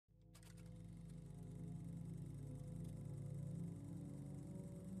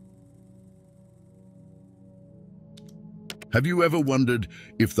Have you ever wondered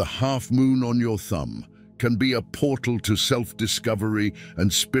if the half moon on your thumb can be a portal to self-discovery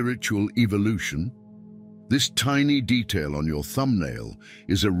and spiritual evolution? This tiny detail on your thumbnail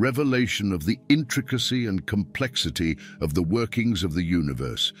is a revelation of the intricacy and complexity of the workings of the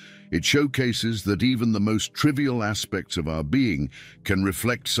universe. It showcases that even the most trivial aspects of our being can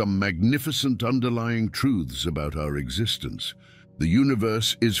reflect some magnificent underlying truths about our existence. The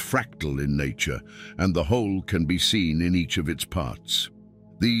universe is fractal in nature, and the whole can be seen in each of its parts.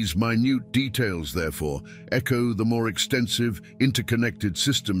 These minute details, therefore, echo the more extensive, interconnected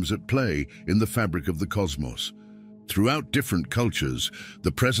systems at play in the fabric of the cosmos. Throughout different cultures,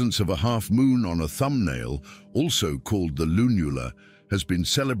 the presence of a half moon on a thumbnail, also called the lunula, has been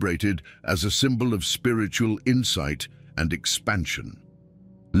celebrated as a symbol of spiritual insight and expansion.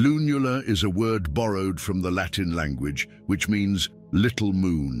 Lunula is a word borrowed from the Latin language, which means little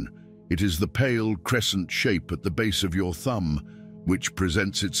moon. It is the pale crescent shape at the base of your thumb, which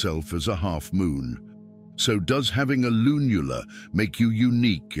presents itself as a half moon. So does having a lunula make you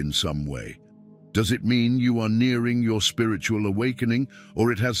unique in some way? Does it mean you are nearing your spiritual awakening,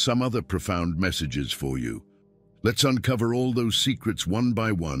 or it has some other profound messages for you? Let's uncover all those secrets one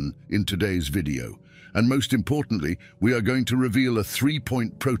by one in today's video. And most importantly, we are going to reveal a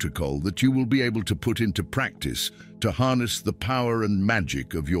 3-point protocol that you will be able to put into practice to harness the power and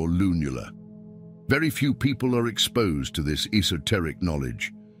magic of your lunula. Very few people are exposed to this esoteric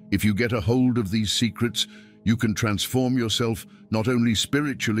knowledge. If you get a hold of these secrets, you can transform yourself not only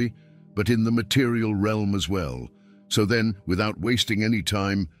spiritually, but in the material realm as well. So then, without wasting any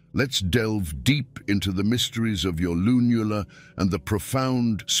time, let's delve deep into the mysteries of your lunula and the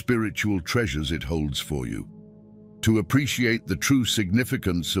profound spiritual treasures it holds for you. To appreciate the true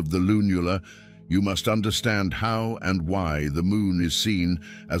significance of the lunula, you must understand how and why the moon is seen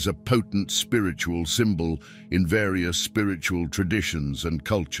as a potent spiritual symbol in various spiritual traditions and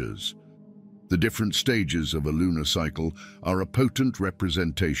cultures. The different stages of a lunar cycle are a potent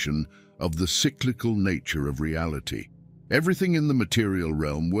representation of the cyclical nature of reality. Everything in the material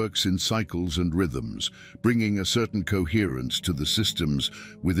realm works in cycles and rhythms, bringing a certain coherence to the systems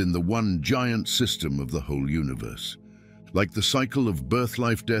within the one giant system of the whole universe. Like the cycle of birth,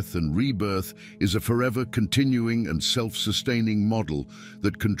 life, death, and rebirth is a forever continuing and self-sustaining model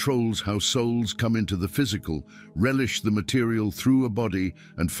that controls how souls come into the physical, relish the material through a body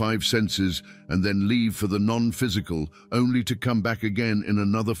and 5 senses, and then leave for the non-physical, only to come back again in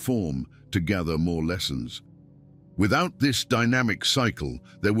another form to gather more lessons. Without this dynamic cycle,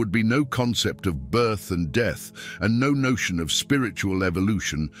 there would be no concept of birth and death, and no notion of spiritual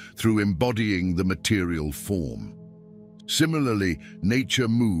evolution through embodying the material form. Similarly, nature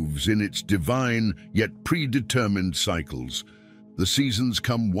moves in its divine yet predetermined cycles. The seasons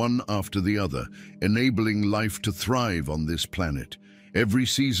come one after the other, enabling life to thrive on this planet. Every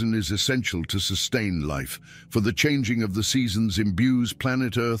season is essential to sustain life, for the changing of the seasons imbues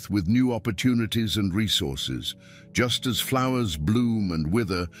planet Earth with new opportunities and resources. Just as flowers bloom and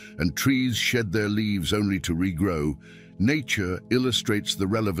wither, and trees shed their leaves only to regrow, nature illustrates the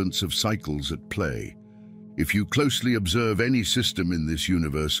relevance of cycles at play. If you closely observe any system in this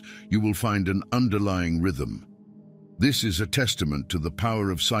universe, you will find an underlying rhythm. This is a testament to the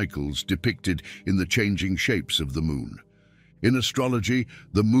power of cycles depicted in the changing shapes of the moon. In astrology,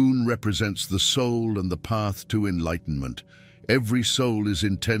 the moon represents the soul and the path to enlightenment. Every soul is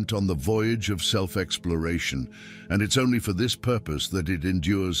intent on the voyage of self-exploration, and it's only for this purpose that it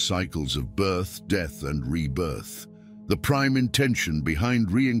endures cycles of birth, death, and rebirth. The prime intention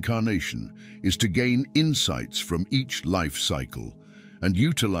behind reincarnation is to gain insights from each life cycle and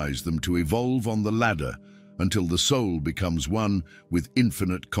utilize them to evolve on the ladder until the soul becomes one with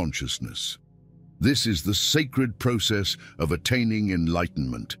infinite consciousness. This is the sacred process of attaining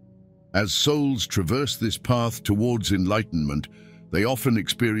enlightenment. As souls traverse this path towards enlightenment, they often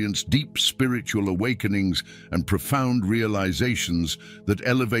experience deep spiritual awakenings and profound realizations that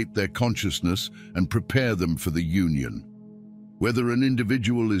elevate their consciousness and prepare them for the union. Whether an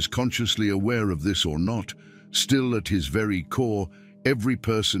individual is consciously aware of this or not, still at his very core, every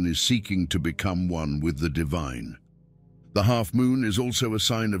person is seeking to become one with the divine. The half moon is also a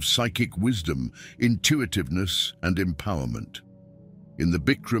sign of psychic wisdom, intuitiveness, and empowerment. In the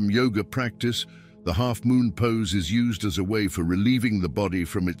Bikram yoga practice, the half moon pose is used as a way for relieving the body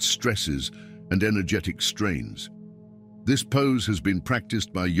from its stresses and energetic strains. This pose has been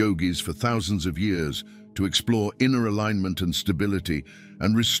practiced by yogis for thousands of years to explore inner alignment and stability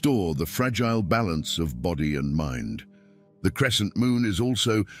and restore the fragile balance of body and mind. The crescent moon is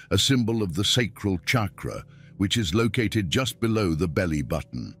also a symbol of the sacral chakra, which is located just below the belly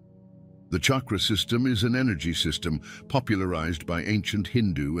button. The chakra system is an energy system popularized by ancient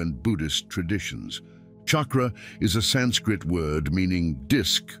Hindu and Buddhist traditions. Chakra is a Sanskrit word meaning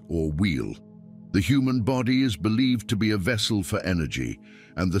disc or wheel. The human body is believed to be a vessel for energy,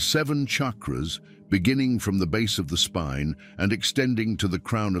 and the 7 chakras, beginning from the base of the spine and extending to the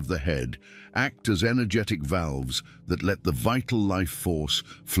crown of the head, act as energetic valves that let the vital life force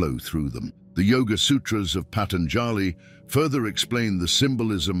flow through them. The Yoga Sutras of Patanjali further explain the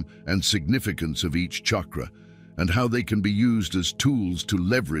symbolism and significance of each chakra and how they can be used as tools to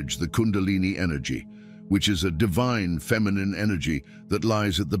leverage the Kundalini energy, which is a divine feminine energy that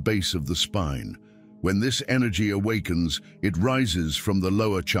lies at the base of the spine. When this energy awakens, it rises from the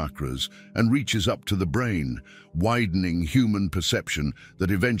lower chakras and reaches up to the brain, widening human perception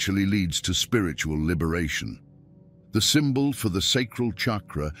that eventually leads to spiritual liberation. The symbol for the sacral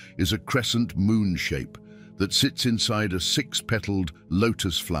chakra is a crescent moon shape that sits inside a 6-petaled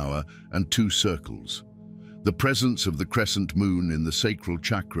lotus flower and 2 circles. The presence of the crescent moon in the sacral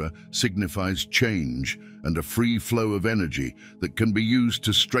chakra signifies change and a free flow of energy that can be used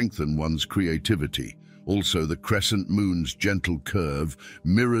to strengthen one's creativity. Also, the crescent moon's gentle curve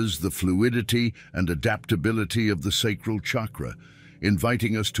mirrors the fluidity and adaptability of the sacral chakra,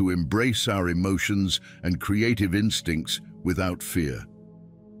 inviting us to embrace our emotions and creative instincts without fear.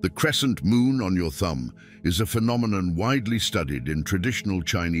 The crescent moon on your thumb is a phenomenon widely studied in traditional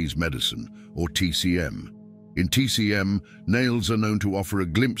Chinese medicine, or TCM. In TCM, nails are known to offer a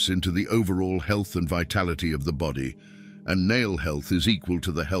glimpse into the overall health and vitality of the body, and nail health is equal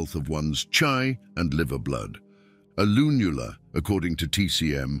to the health of one's chi and liver blood. A lunula, according to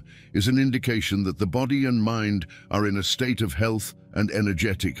TCM, is an indication that the body and mind are in a state of health and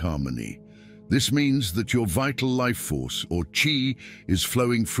energetic harmony. This means that your vital life force, or chi, is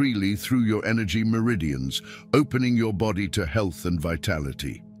flowing freely through your energy meridians, opening your body to health and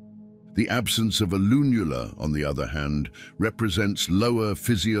vitality. The absence of a lunula, on the other hand, represents lower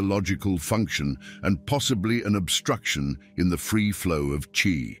physiological function and possibly an obstruction in the free flow of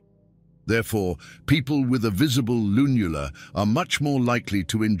qi. Therefore, people with a visible lunula are much more likely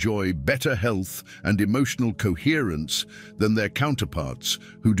to enjoy better health and emotional coherence than their counterparts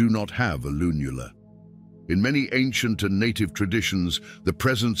who do not have a lunula. In many ancient and native traditions, the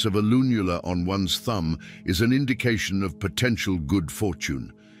presence of a lunula on one's thumb is an indication of potential good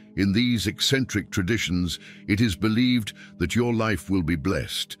fortune. In these eccentric traditions, it is believed that your life will be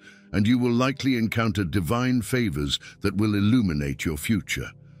blessed, and you will likely encounter divine favors that will illuminate your future.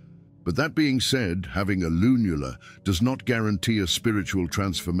 But that being said, having a lunula does not guarantee a spiritual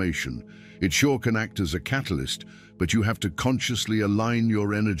transformation. It sure can act as a catalyst, but you have to consciously align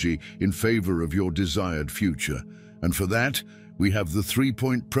your energy in favor of your desired future. And for that, we have the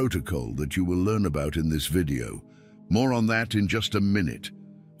 3-point protocol that you will learn about in this video. More on that in just a minute.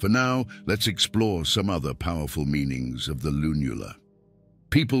 For now, let's explore some other powerful meanings of the lunula.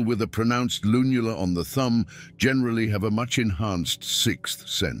 People with a pronounced lunula on the thumb generally have a much enhanced 6th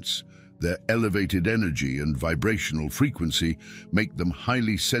sense. Their elevated energy and vibrational frequency make them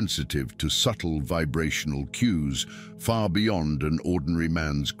highly sensitive to subtle vibrational cues far beyond an ordinary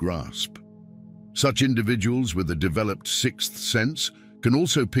man's grasp. Such individuals with a developed 6th sense can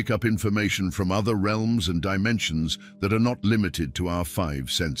also pick up information from other realms and dimensions that are not limited to our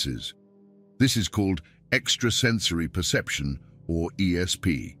 5 senses. This is called extrasensory perception, or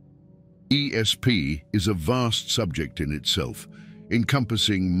ESP. ESP is a vast subject in itself,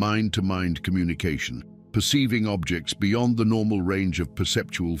 encompassing mind-to-mind communication, perceiving objects beyond the normal range of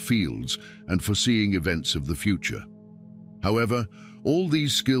perceptual fields, and foreseeing events of the future. However, all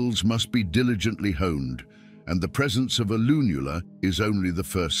these skills must be diligently honed, and the presence of a lunula is only the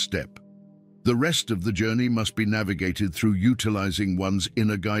first step. The rest of the journey must be navigated through utilizing one's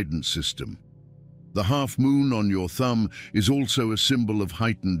inner guidance system. The half moon on your thumb is also a symbol of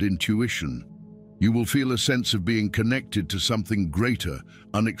heightened intuition. You will feel a sense of being connected to something greater,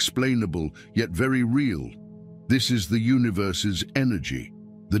 unexplainable, yet very real. This is the universe's energy,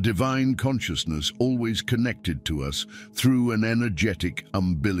 the divine consciousness always connected to us through an energetic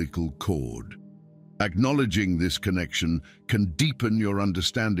umbilical cord. Acknowledging this connection can deepen your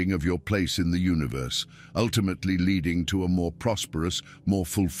understanding of your place in the universe, ultimately leading to a more prosperous, more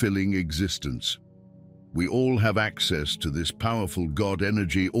fulfilling existence. We all have access to this powerful God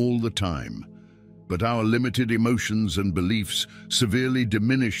energy all the time, but our limited emotions and beliefs severely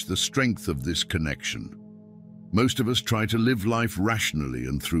diminish the strength of this connection. Most of us try to live life rationally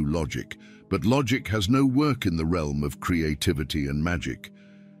and through logic, but logic has no work in the realm of creativity and magic.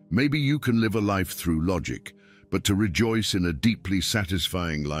 Maybe you can live a life through logic, but to rejoice in a deeply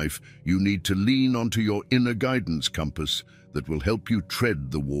satisfying life, you need to lean onto your inner guidance compass that will help you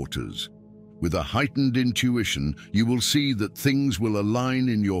tread the waters. With a heightened intuition, you will see that things will align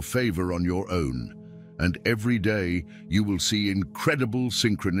in your favor on your own. And every day, you will see incredible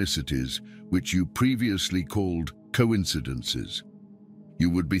synchronicities, which you previously called coincidences. You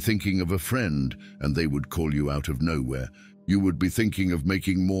would be thinking of a friend, and they would call you out of nowhere. You would be thinking of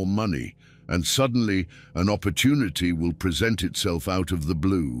making more money, and suddenly an opportunity will present itself out of the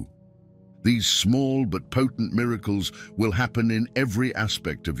blue. These small but potent miracles will happen in every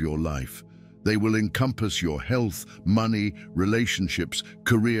aspect of your life. They will encompass your health, money, relationships,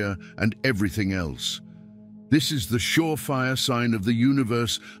 career, and everything else. This is the surefire sign of the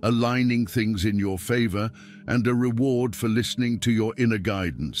universe aligning things in your favor and a reward for listening to your inner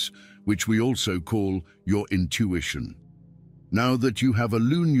guidance, which we also call your intuition. Now that you have a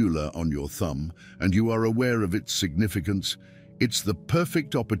lunula on your thumb and you are aware of its significance, it's the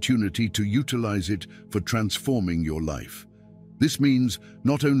perfect opportunity to utilize it for transforming your life. This means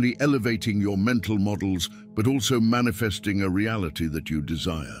not only elevating your mental models, but also manifesting a reality that you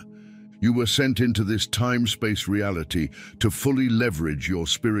desire. You were sent into this time-space reality to fully leverage your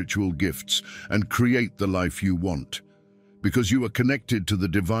spiritual gifts and create the life you want. Because you are connected to the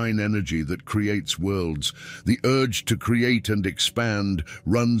divine energy that creates worlds, the urge to create and expand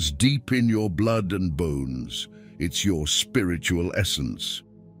runs deep in your blood and bones. It's your spiritual essence.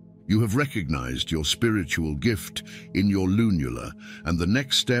 You have recognized your spiritual gift in your lunula, and the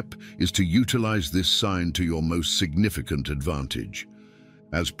next step is to utilize this sign to your most significant advantage.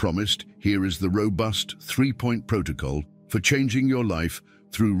 As promised, here is the robust 3-point protocol for changing your life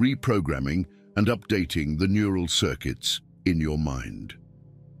through reprogramming and updating the neural circuits in your mind.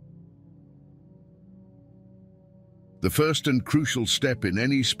 The first and crucial step in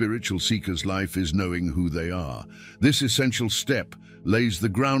any spiritual seeker's life is knowing who they are. This essential step lays the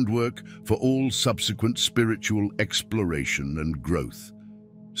groundwork for all subsequent spiritual exploration and growth.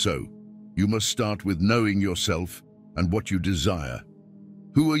 So, you must start with knowing yourself and what you desire.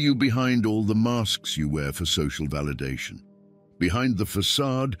 Who are you behind all the masks you wear for social validation? Behind the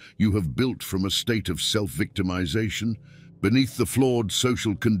facade you have built from a state of self-victimization, beneath the flawed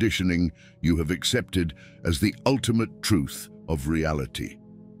social conditioning you have accepted as the ultimate truth of reality.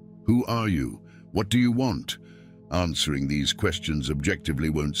 Who are you? What do you want? Answering these questions objectively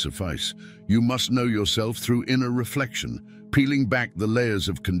won't suffice. You must know yourself through inner reflection, peeling back the layers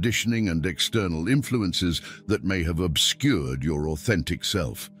of conditioning and external influences that may have obscured your authentic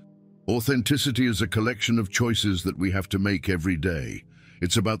self. Authenticity is a collection of choices that we have to make every day.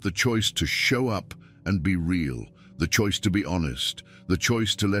 It's about the choice to show up and be real, the choice to be honest, the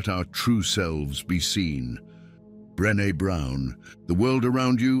choice to let our true selves be seen. Brené Brown, the world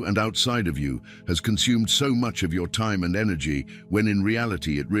around you and outside of you has consumed so much of your time and energy when in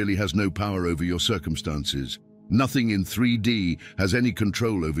reality it really has no power over your circumstances. Nothing in 3D has any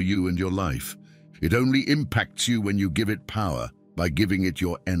control over you and your life. It only impacts you when you give it power by giving it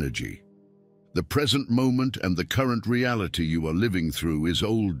your energy. The present moment and the current reality you are living through is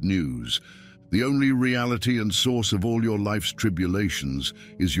old news. The only reality and source of all your life's tribulations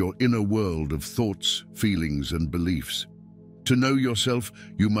is your inner world of thoughts, feelings, and beliefs. To know yourself,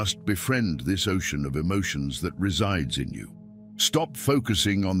 you must befriend this ocean of emotions that resides in you. Stop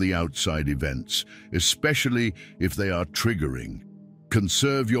focusing on the outside events, especially if they are triggering.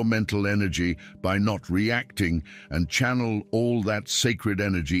 Conserve your mental energy by not reacting and channel all that sacred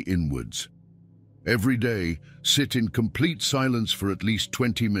energy inwards. Every day, sit in complete silence for at least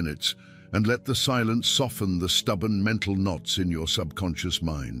 20 minutes and let the silence soften the stubborn mental knots in your subconscious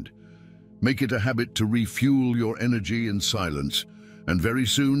mind. Make it a habit to refuel your energy in silence, and very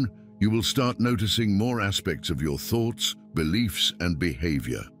soon you will start noticing more aspects of your thoughts, beliefs, and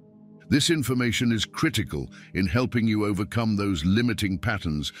behavior. This information is critical in helping you overcome those limiting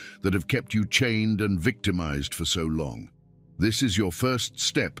patterns that have kept you chained and victimized for so long. This is your first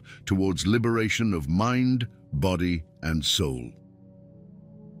step towards liberation of mind, body, and soul.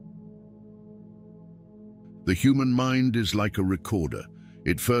 The human mind is like a recorder.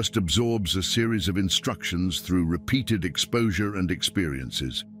 It first absorbs a series of instructions through repeated exposure and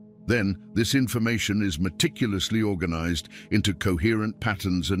experiences. Then, this information is meticulously organized into coherent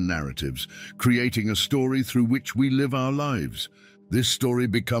patterns and narratives, creating a story through which we live our lives. This story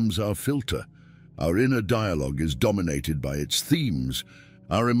becomes our filter. Our inner dialogue is dominated by its themes.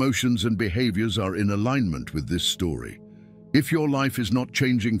 Our emotions and behaviors are in alignment with this story. If your life is not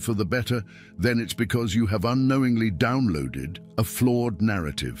changing for the better, then it's because you have unknowingly downloaded a flawed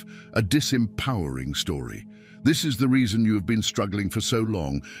narrative, a disempowering story. This is the reason you have been struggling for so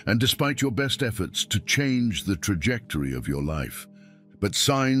long, and despite your best efforts to change the trajectory of your life. But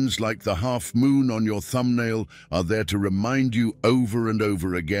signs like the half moon on your thumbnail are there to remind you over and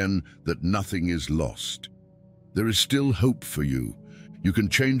over again that nothing is lost. There is still hope for you. You can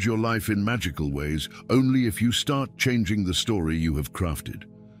change your life in magical ways only if you start changing the story you have crafted.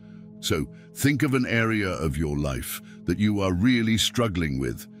 So, think of an area of your life that you are really struggling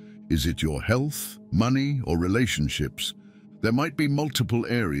with. Is it your health, money, or relationships? There might be multiple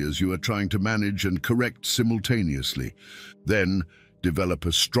areas you are trying to manage and correct simultaneously. Then, develop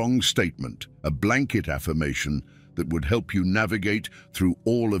a strong statement, a blanket affirmation that would help you navigate through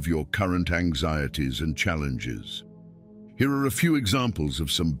all of your current anxieties and challenges. Here are a few examples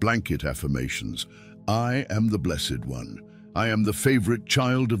of some blanket affirmations. I am the Blessed One. I am the favorite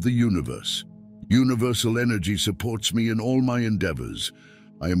child of the universe. Universal energy supports me in all my endeavors.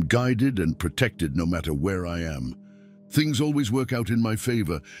 I am guided and protected no matter where I am. Things always work out in my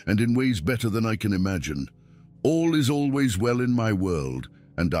favor and in ways better than I can imagine. All is always well in my world,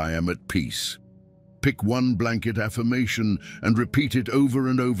 and I am at peace. Pick one blanket affirmation and repeat it over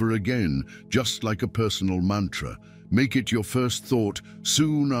and over again, just like a personal mantra. Make it your first thought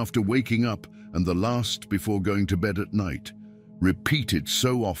soon after waking up and the last before going to bed at night. Repeat it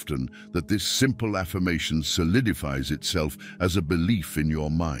so often that this simple affirmation solidifies itself as a belief in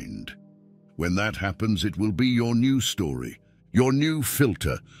your mind. When that happens, it will be your new story, your new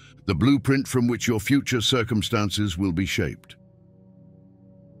filter, the blueprint from which your future circumstances will be shaped.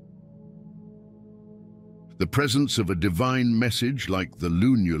 The presence of a divine message like the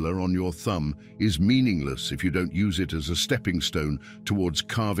Lunula on your thumb is meaningless if you don't use it as a stepping stone towards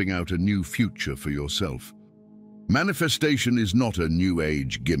carving out a new future for yourself. Manifestation is not a New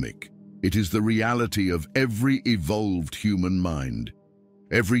Age gimmick. It is the reality of every evolved human mind.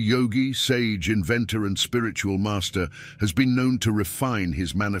 Every yogi, sage, inventor, and spiritual master has been known to refine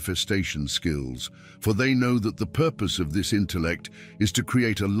his manifestation skills, for they know that the purpose of this intellect is to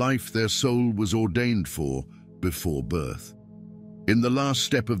create a life their soul was ordained for before birth. In the last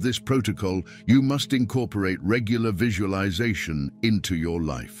step of this protocol, you must incorporate regular visualization into your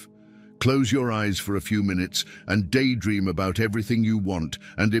life. Close your eyes for a few minutes and daydream about everything you want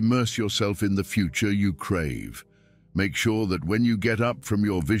and immerse yourself in the future you crave. Make sure that when you get up from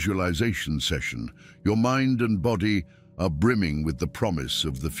your visualization session, your mind and body are brimming with the promise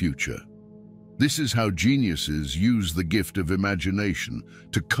of the future. This is how geniuses use the gift of imagination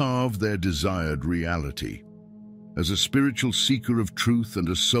to carve their desired reality. As a spiritual seeker of truth and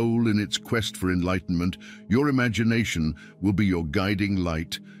a soul in its quest for enlightenment, your imagination will be your guiding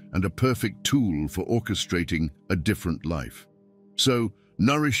light and a perfect tool for orchestrating a different life. So,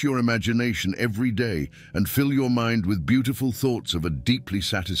 nourish your imagination every day and fill your mind with beautiful thoughts of a deeply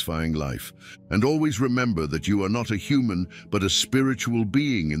satisfying life. And always remember that you are not a human, but a spiritual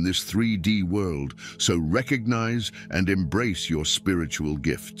being in this 3D world. So recognize and embrace your spiritual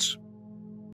gifts.